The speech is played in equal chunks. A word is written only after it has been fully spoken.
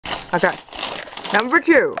Okay. Number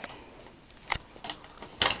 2.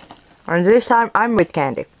 And this time I'm with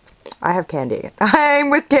candy. I have candy again. I'm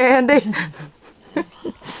with candy. I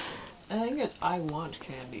think it's I want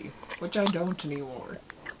candy, which I don't anymore.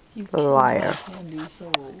 You Liar. killed my candy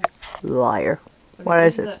soul. Liar. Okay, What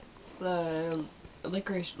is it? The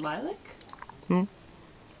licorice lilac? Hmm?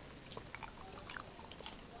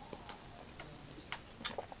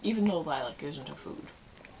 Even though lilac isn't a food.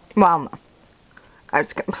 Well, no. I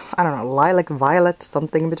don't know, lilac, violet,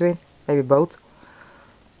 something in between. Maybe both.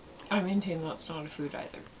 I maintain that's not a food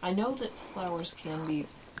either. I know that flowers can be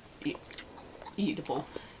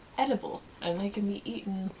edible, and they can be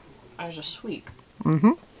eaten as a sweet.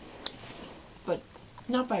 Mm-hmm. But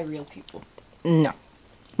not by real people. No.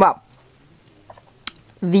 Well,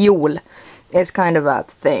 viol is kind of a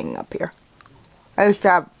thing up here. I used to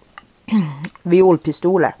have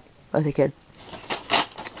violpistoler as a kid.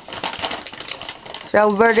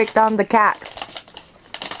 So, verdict on the cat.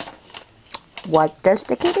 What does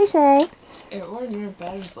the kitty say? It wasn't as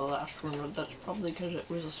bad as the last one, but that's probably because it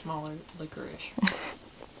was a smaller licorice.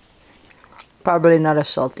 Probably not as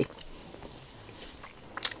salty.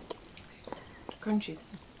 Crunchy.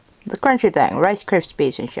 The crunchy thing, Rice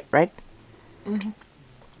Krispies and shit, right? Mm-hmm.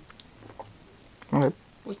 Okay.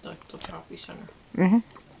 With like the toffee center. Mm-hmm.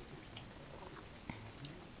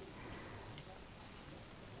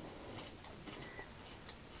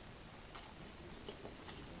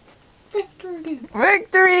 Victory!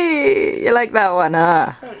 Victory! You like that one,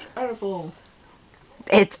 huh? That's edible.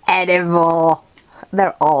 It's edible.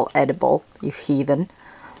 They're all edible, you heathen.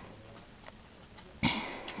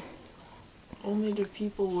 Only to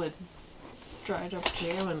people with dried up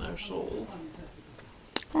jam in their souls.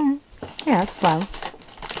 Mm. Yes, well.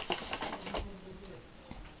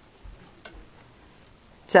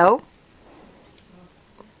 So,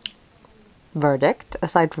 verdict,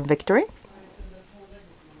 aside from victory?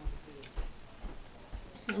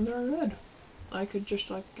 And they're good. I could just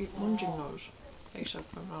like keep munching those. Except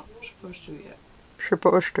I'm not supposed to yet.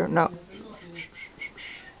 Supposed to, no.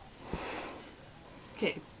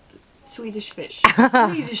 Okay. Swedish fish.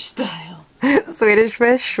 Swedish style. Swedish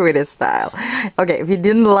fish, Swedish style. Okay, if you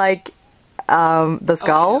didn't like the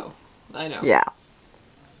skull, Oh, I know. yeah.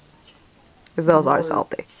 Because those are More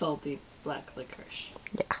salty. Salty black licorice.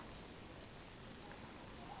 Yeah.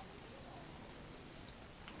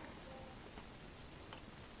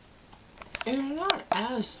 And they're not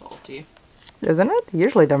as salty. Isn't it?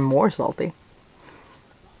 Usually they're more salty.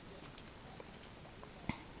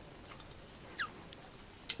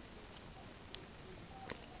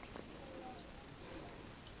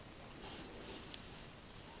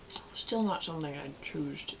 Still not something I'd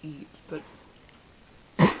choose to eat, but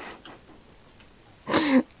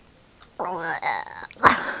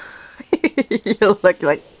You look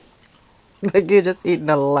like you're just eating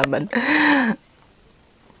a lemon.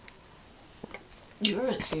 you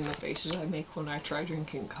haven't seen the faces I make when I try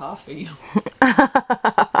drinking coffee.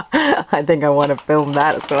 I think I want to film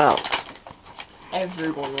that as well.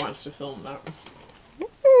 Everyone wants to film that.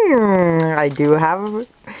 I do have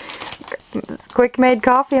quick made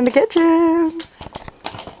coffee in the kitchen.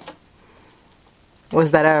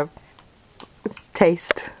 Was that a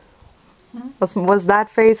taste? Was that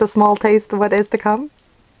face a small taste of what is to come?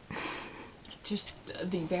 Just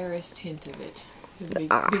the barest hint of it.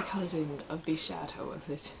 Because of the shadow of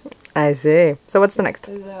it. I see. So what's the next?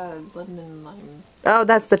 The lemon lime. Oh,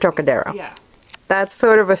 that's the Trocadero. Yeah. That's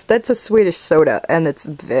sort of that's a Swedish soda, and it's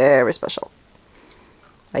very special.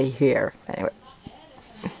 I hear. Anyway.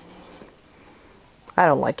 I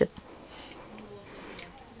don't like it.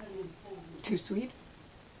 Too sweet?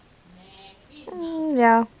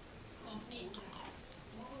 Yeah.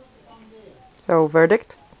 So,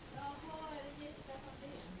 verdict?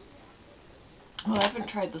 Well, I haven't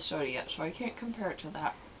tried the soda yet, so I can't compare it to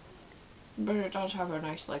that. But it does have a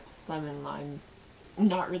nice, like, lemon lime,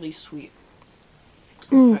 not really sweet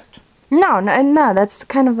effect. No, that's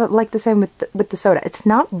kind of like the same with the soda. It's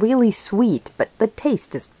not really sweet, but the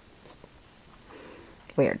taste is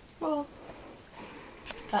weird. Well,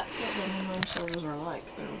 that's what lemon lime sodas are like.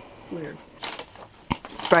 They're weird.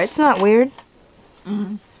 Sprite's not weird.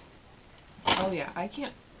 Mm-hmm. Oh yeah, I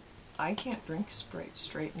can't drink Sprite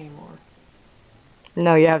straight anymore.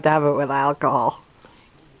 No, you have to have it with alcohol.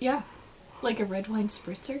 Yeah, like a red wine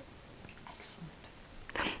spritzer. Excellent.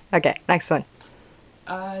 Okay, next one.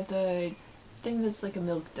 The thing that's like a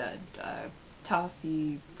milk dud,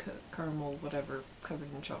 toffee, caramel, whatever,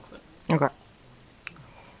 covered in chocolate. Okay.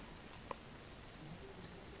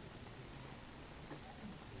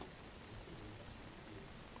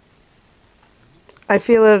 I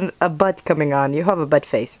feel a butt coming on. You have a butt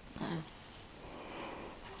face.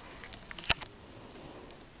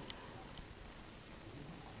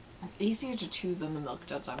 Easier to chew than the Milk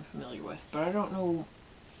Duds I'm familiar with, but I don't know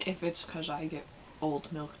if it's because I get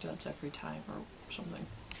old Milk Duds every time or something.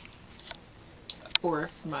 Or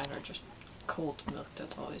if mine are just cold Milk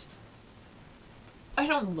Duds always. I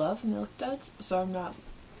don't love Milk Duds, so I'm not,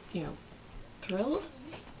 thrilled.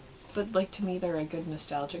 But, like, to me they're a good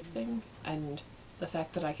nostalgic thing, and the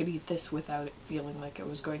fact that I could eat this without it feeling like I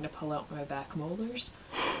was going to pull out my back molars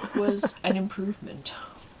was an improvement.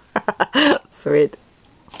 Sweet.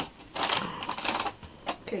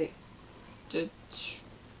 Okay.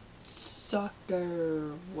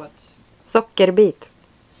 Soccer... what? Sockerbit.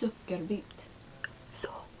 Sockerbit.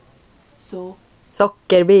 So...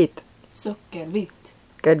 Sockerbit. Sockerbit.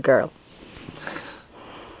 Good girl.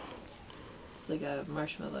 It's like a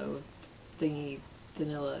marshmallow thingy,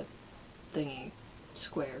 vanilla thingy,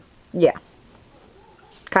 square. Yeah.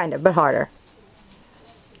 Kind of, but harder.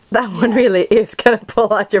 That one really is gonna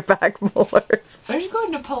pull out your back molars. I'm just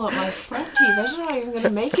going to pull out my front teeth. That's not even going to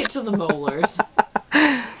make it to the molars.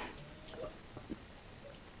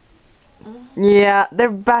 Yeah, they're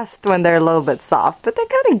best when they're a little bit soft, but they're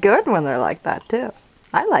kind of good when they're like that too.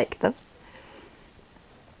 I like them.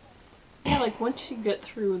 Yeah, like once you get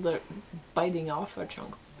through the biting off a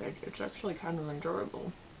chunk of it, it's actually kind of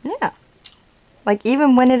enjoyable. Yeah. Like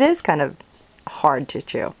even when it is kind of hard to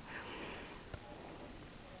chew.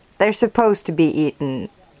 They're supposed to be eaten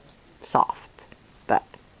soft, but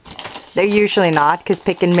they're usually not because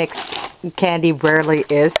pick and mix candy rarely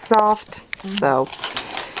is soft. So.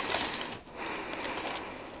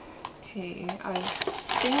 Okay,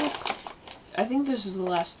 I think this is the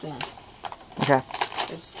last thing. Okay.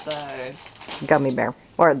 It's the Gummy bear.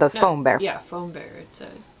 Or the foam bear. Yeah, foam bear. It's a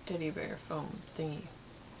teddy bear foam thingy.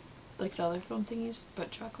 Like the other foam thingies,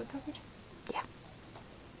 but chocolate covered? Yeah.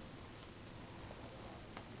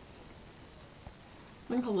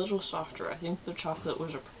 I think a little softer. I think the chocolate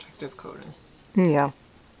was a protective coating. Yeah.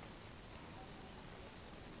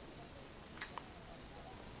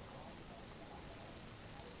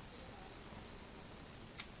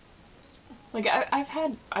 Like I've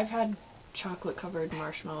had chocolate covered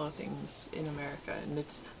marshmallow things in America, and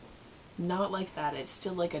it's not like that. It's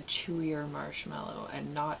still like a chewier marshmallow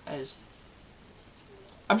and not as...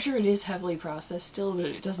 I'm sure it is heavily processed still, but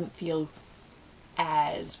it doesn't feel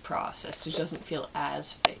as processed. It doesn't feel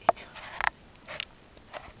as fake.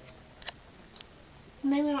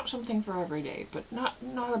 Maybe not something for every day, but not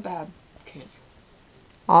a bad candy.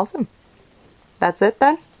 Awesome. That's it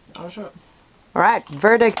then? Oh, sure. Alright,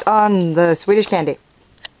 verdict on the Swedish candy.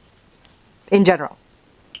 In general.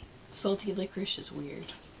 Salty licorice is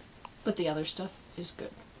weird, but the other stuff is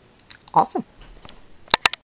good. Awesome.